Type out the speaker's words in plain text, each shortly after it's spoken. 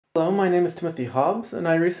Hello, my name is Timothy Hobbs, and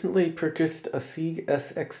I recently purchased a Sieg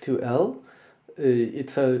SX2L.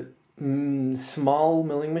 It's a small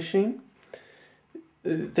milling machine.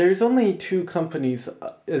 There's only two companies,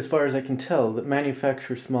 as far as I can tell, that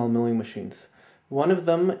manufacture small milling machines. One of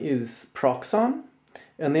them is Proxxon,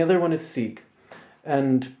 and the other one is Sieg.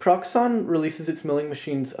 And Proxxon releases its milling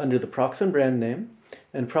machines under the Proxxon brand name,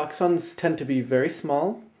 and Proxxons tend to be very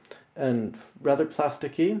small and rather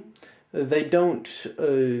plasticky. They don't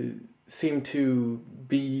seem to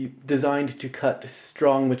be designed to cut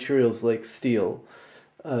strong materials like steel.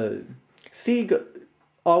 Sieg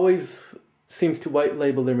always seems to white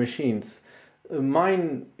label their machines.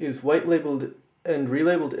 Mine is white labeled and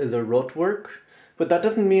relabeled as a Rotwork, but that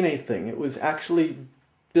doesn't mean anything. It was actually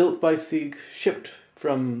built by Sieg, shipped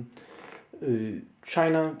from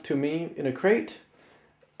China to me in a crate,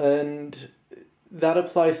 and that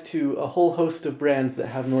applies to a whole host of brands that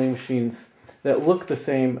have milling machines that look the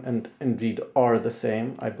same and indeed are the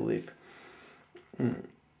same, I believe.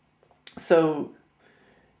 So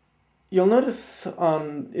you'll notice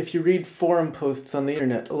if you read forum posts on the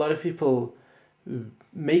internet, a lot of people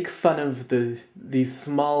make fun of these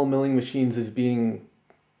small milling machines as being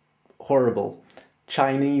horrible,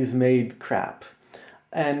 Chinese-made crap.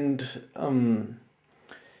 And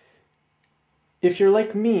if you're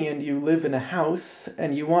like me and you live in a house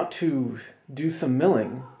and you want to do some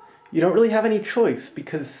milling, you don't really have any choice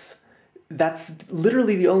because that's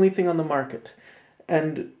literally the only thing on the market.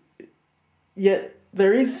 And yet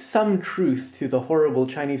there is some truth to the horrible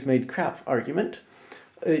Chinese-made crap argument.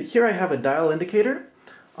 Here I have a dial indicator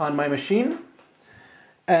on my machine,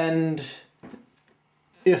 and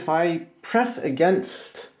if I press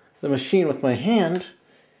against the machine with my hand,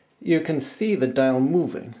 you can see the dial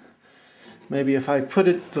moving. Maybe if I put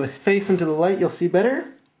the face into the light, you'll see better.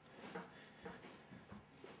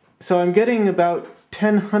 So I'm getting about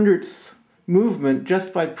 10 hundredths movement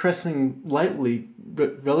just by pressing lightly,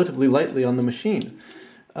 relatively lightly on the machine.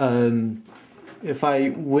 If I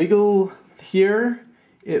wiggle here,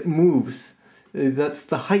 it moves. That's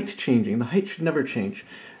the height changing. The height should never change.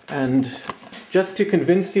 And just to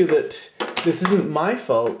convince you that this isn't my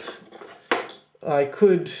fault, I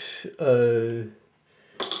could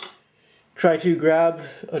try to grab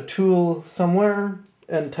a tool somewhere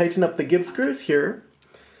and tighten up the gib screws here.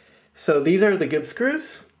 So these are the gib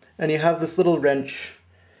screws, and you have this little wrench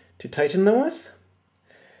to tighten them with,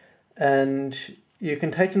 and you can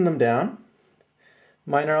tighten them down.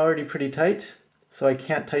 Mine are already pretty tight, so I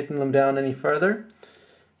can't tighten them down any further.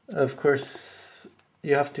 Of course,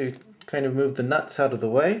 you have to kind of move the nuts out of the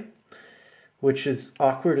way, which is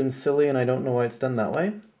awkward and silly, and I don't know why it's done that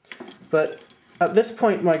way. But at this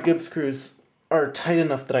point, my gib screws are tight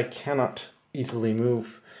enough that I cannot easily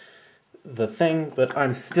move the thing, but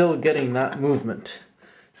I'm still getting that movement.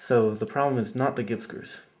 So the problem is not the gib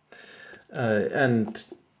screws. And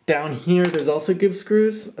down here, there's also gib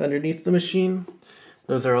screws underneath the machine.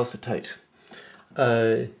 Those are also tight.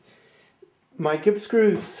 My gib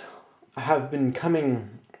screws have been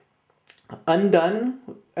coming undone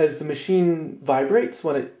as the machine vibrates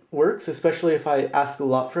when it works, especially if I ask a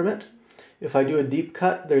lot from it. If I do a deep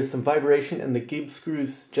cut, there's some vibration and the gib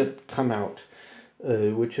screws just come out,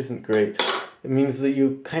 which isn't great. It means that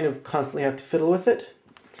you kind of constantly have to fiddle with it.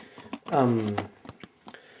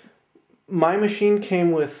 My machine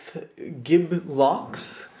came with gib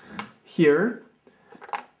locks here,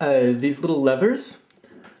 these little levers,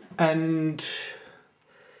 and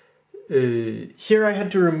here I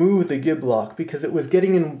had to remove the gib lock because it was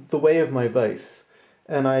getting in the way of my vise,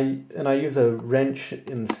 and I use a wrench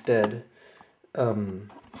instead.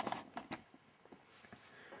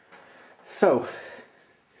 So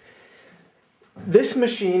this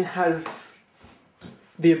machine has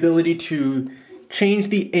the ability to change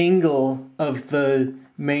the angle of the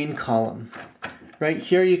main column. Right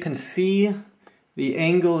here you can see the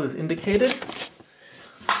angle is indicated.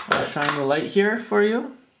 I'll shine the light here for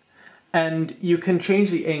you. And you can change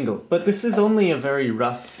the angle, but this is only a very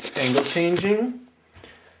rough angle changing.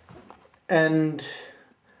 And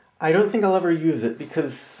I don't think I'll ever use it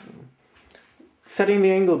because setting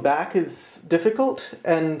the angle back is difficult,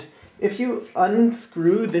 and if you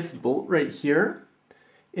unscrew this bolt right here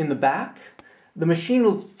in the back, the machine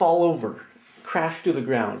will fall over, crash to the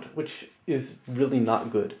ground, which is really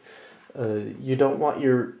not good. You don't want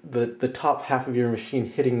the top half of your machine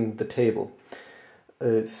hitting the table.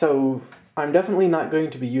 So I'm definitely not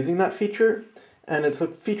going to be using that feature, and it's a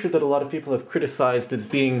feature that a lot of people have criticized as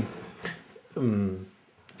being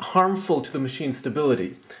harmful to the machine's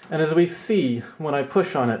stability. And as we see, when I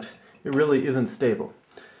push on it, it really isn't stable.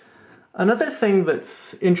 Another thing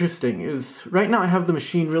that's interesting is right now I have the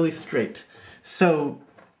machine really straight. So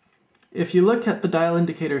if you look at the dial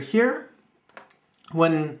indicator here,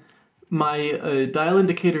 when my dial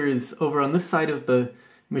indicator is over on this side of the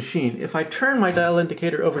machine, if I turn my dial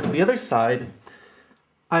indicator over to the other side,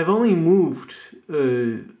 I've only moved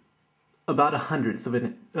about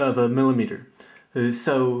 1/100th of a millimeter.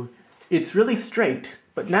 So it's really straight,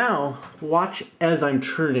 but now watch as I'm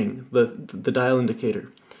turning the dial indicator.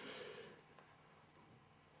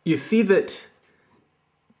 You see that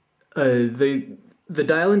the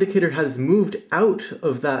dial indicator has moved out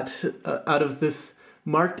of this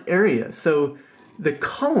marked area. So the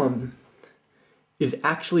column is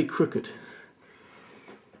actually crooked.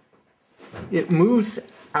 It moves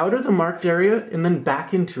out of the marked area and then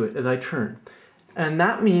back into it as I turn. And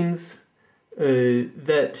that means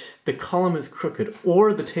that the column is crooked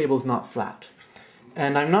or the table's not flat.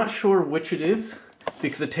 And I'm not sure which it is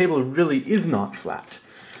because the table really is not flat.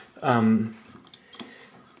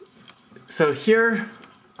 So here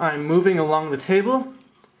I'm moving along the table.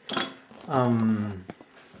 I'll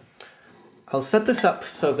set this up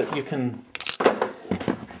so that you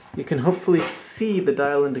can hopefully see the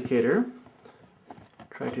dial indicator.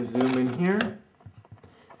 Try to zoom in here.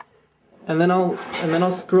 And then I'll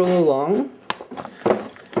scroll along.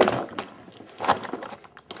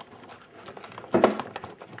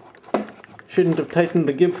 Shouldn't have tightened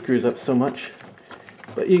the gib screws up so much.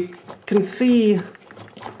 But you can see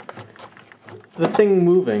the thing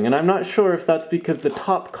moving, and I'm not sure if that's because the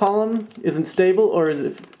top column isn't stable or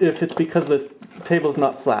if it's because the table's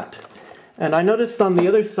not flat. And I noticed on the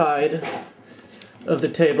other side of the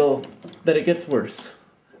table that it gets worse.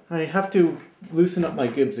 I have to loosen up my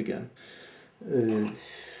gibs again.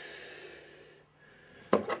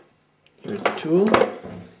 Here's the tool.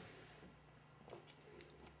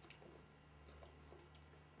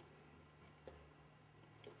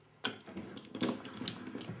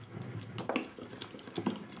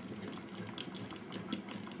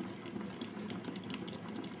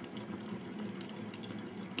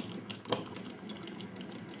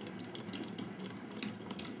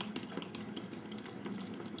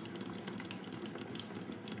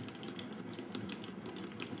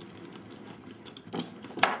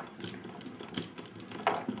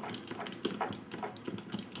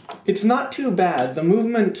 It's not too bad. The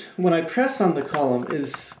movement when I press on the column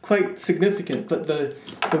is quite significant, but the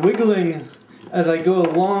wiggling as I go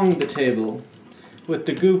along the table with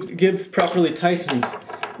the gibs properly tightened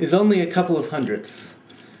is only a couple of hundredths,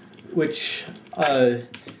 which,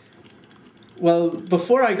 well,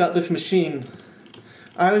 before I got this machine,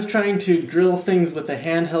 I was trying to drill things with a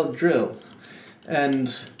handheld drill,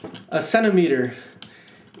 and a centimeter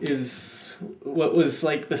is what was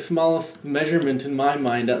like the smallest measurement in my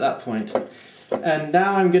mind at that point. And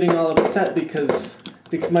now I'm getting all upset because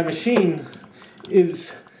my machine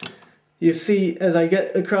is, you see, as I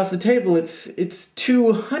get across the table, it's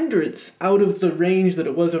 2/100ths out of the range that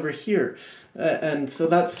it was over here. And so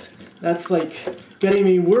that's like getting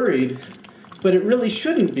me worried, but it really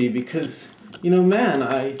shouldn't be because, you know, man,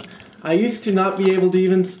 I used to not be able to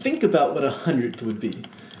even think about what 100th would be.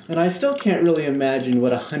 And I still can't really imagine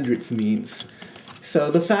what 100th means. So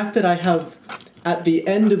the fact that I have at the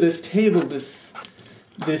end of this table this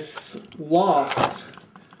loss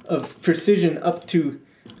of precision up to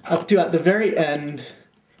at the very end,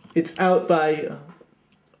 it's out by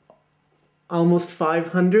almost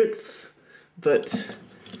 5/100ths, but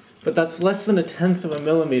that's less than 1/10 of a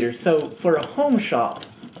millimeter. So for a home shop,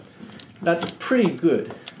 that's pretty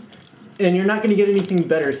good. And you're not going to get anything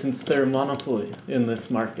better since they're a monopoly in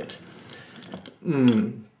this market.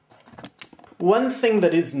 One thing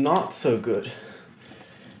that is not so good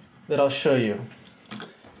that I'll show you.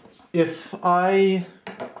 If I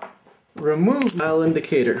remove the dial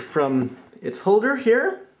indicator from its holder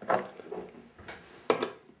here,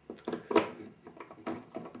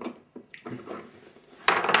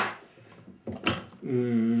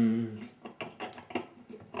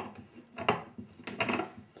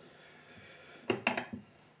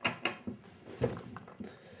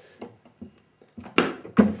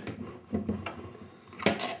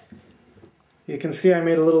 you can see I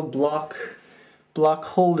made a little block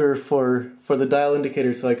holder for the dial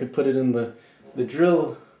indicator so I could put it in the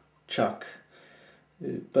drill chuck.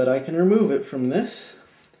 But I can remove it from this,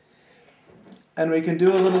 and we can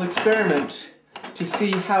do a little experiment to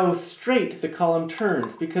see how straight the column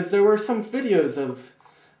turns, because there were some videos of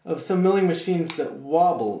some milling machines that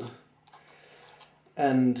wobbled,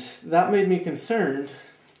 and that made me concerned,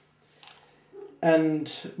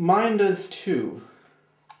 and mine does too,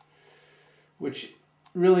 which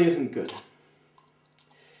really isn't good.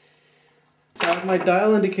 So I have my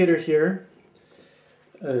dial indicator here,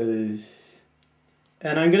 and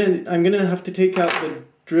I'm gonna have to take out the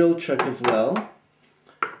drill chuck as well,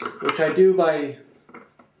 which I do by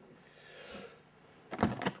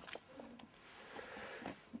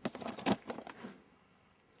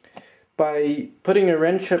putting a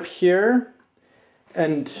wrench up here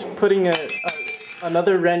and putting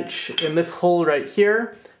another wrench in this hole right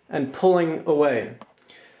here and pulling away.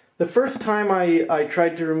 The first time I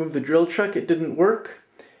tried to remove the drill chuck, it didn't work,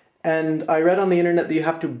 and I read on the internet that you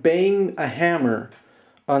have to bang a hammer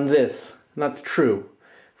on this, and that's true.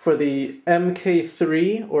 For the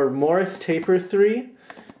MK3 or Morris Taper 3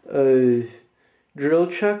 drill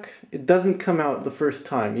chuck, it doesn't come out the first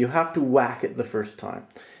time. You have to whack it the first time.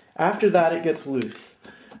 After that it gets loose,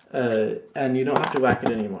 and you don't have to whack it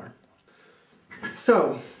anymore.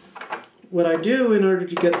 So, what I do in order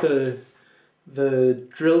to get the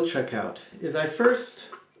drill chuck out is I first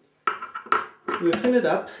loosen it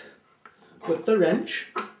up with the wrench.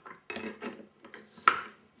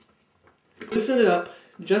 Loosen it up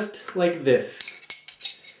just like this.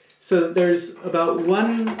 So that there's about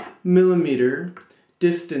 1 millimeter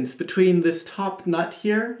distance between this top nut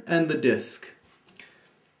here and the disc.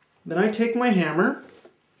 Then I take my hammer,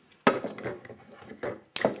 a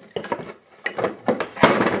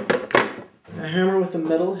hammer with a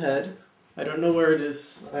metal head. I don't know where it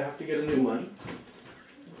is. I have to get a new one.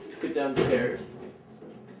 Took it downstairs.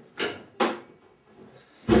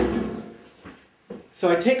 So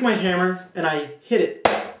I take my hammer and I hit it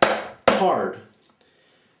hard.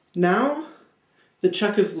 Now the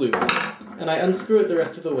chuck is loose and I unscrew it the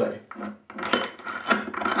rest of the way.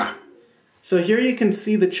 So here you can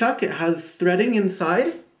see the chuck. It has threading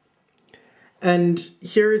inside. And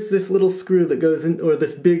here is this little screw that goes in, or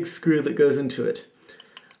this big screw that goes into it.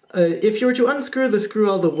 If you were to unscrew the screw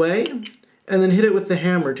all the way and then hit it with the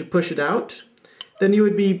hammer to push it out, then you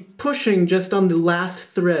would be pushing just on the last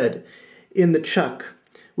thread in the chuck,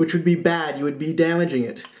 which would be bad. You would be damaging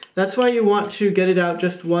it. That's why you want to get it out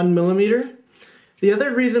just 1 millimeter. The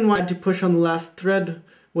other reason why to push on the last thread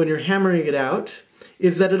when you're hammering it out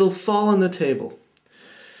is that it'll fall on the table,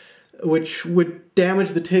 which would damage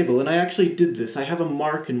the table. And I actually did this. I have a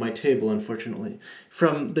mark in my table, unfortunately,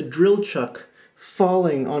 from the drill chuck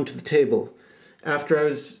falling onto the table after I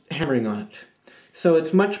was hammering on it. So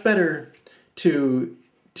it's much better to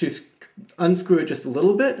unscrew it just a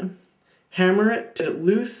little bit, hammer it, get it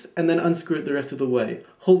loose, and then unscrew it the rest of the way,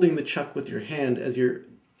 holding the chuck with your hand as you're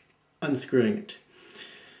unscrewing it.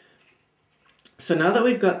 So now that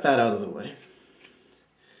we've got that out of the way,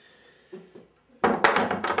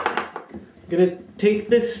 I'm going to take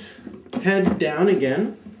this head down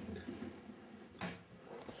again.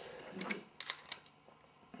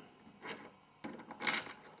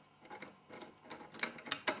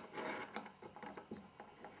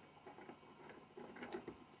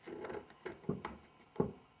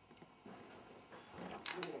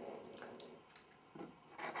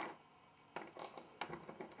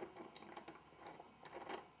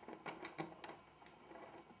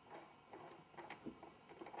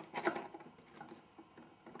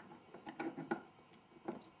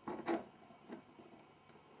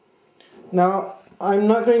 Now, I'm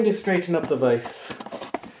not going to straighten up the vise,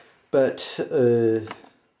 but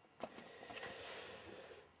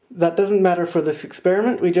that doesn't matter for this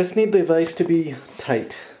experiment. We just need the vise to be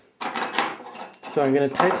tight. So I'm going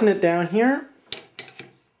to tighten it down here.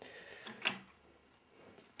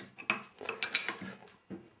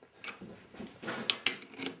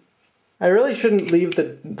 I really shouldn't leave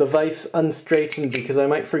the vise unstraightened because I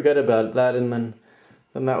might forget about that, and then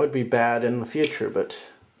that would be bad in the future, but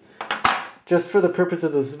just for the purpose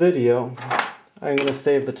of this video, I'm going to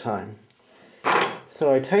save the time.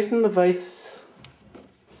 So I tighten the vise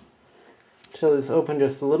till it's open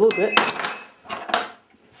just a little bit.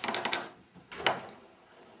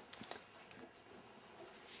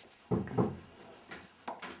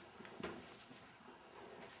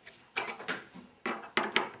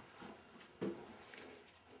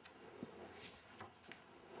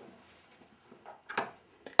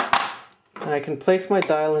 And I can place my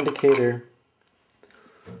dial indicator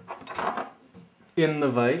in the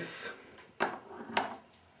vise.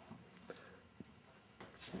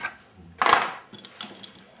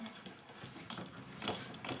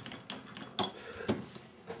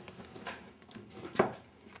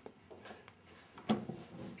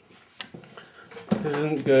 This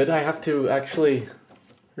isn't good. I have to actually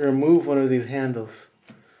remove one of these handles.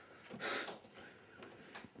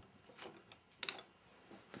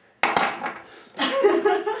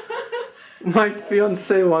 My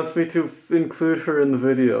fiance wants me to include her in the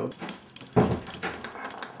video.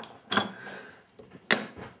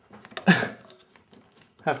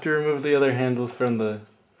 Have to remove the other handle from the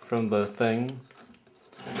thing.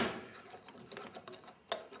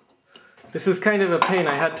 This is kind of a pain.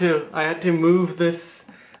 I had to move this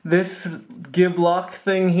gib lock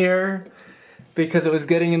thing here because it was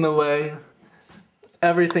getting in the way.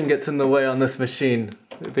 Everything gets in the way on this machine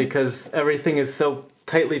because everything is so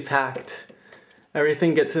tightly packed.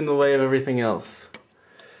 Everything gets in the way of everything else.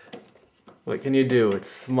 What can you do? It's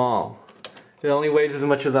small. It only weighs as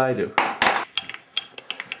much as I do.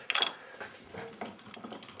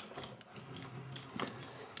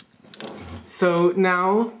 So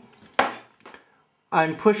now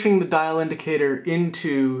I'm pushing the dial indicator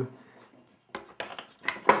into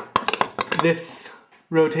this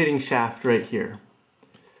rotating shaft right here.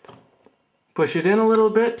 Push it in a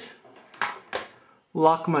little bit,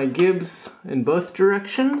 lock my gibs in both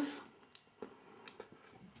directions.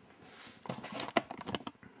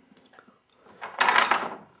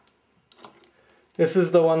 This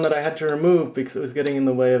is the one that I had to remove because it was getting in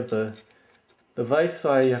the way of the vise,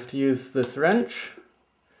 so I have to use this wrench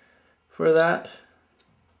for that.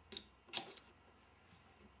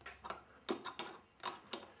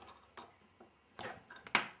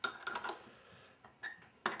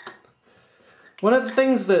 One of the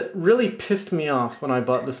things that really pissed me off when I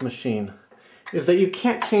bought this machine is that you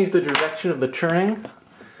can't change the direction of the turning.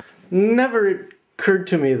 Never occurred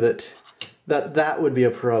to me that would be a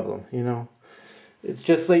problem, you know. It's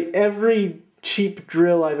just like every cheap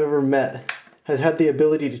drill I've ever met has had the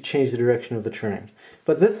ability to change the direction of the turning.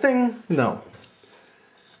 But this thing, no.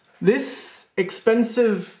 This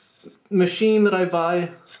expensive machine that I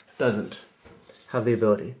buy doesn't have the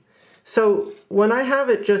ability. So when I have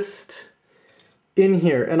it just in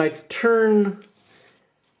here and I turn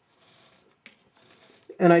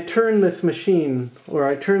this machine, or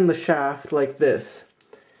I turn the shaft like this,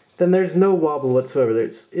 then there's no wobble whatsoever.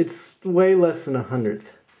 It's way less than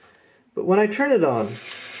 1/100th. But when I turn it on, it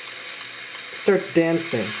starts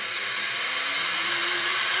dancing.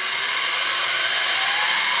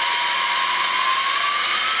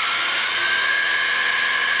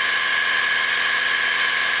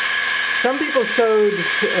 Some people showed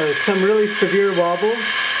some really severe wobble.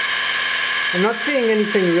 I'm not seeing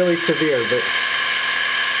anything really severe, but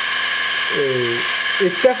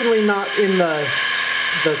it's definitely not in the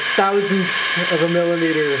thousandths of a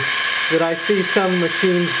millimeter that I see some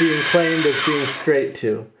machines being claimed as being straight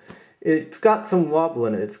to. It's got some wobble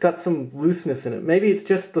in it. It's got some looseness in it. Maybe it's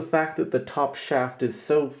just the fact that the top shaft is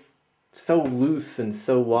so loose and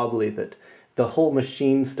so wobbly that the whole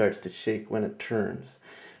machine starts to shake when it turns.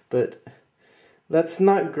 But that's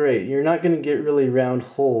not great. You're not going to get really round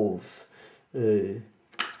holes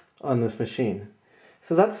on this machine.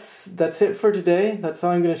 So that's it for today. That's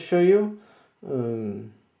all I'm going to show you.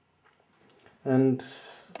 And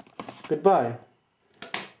goodbye.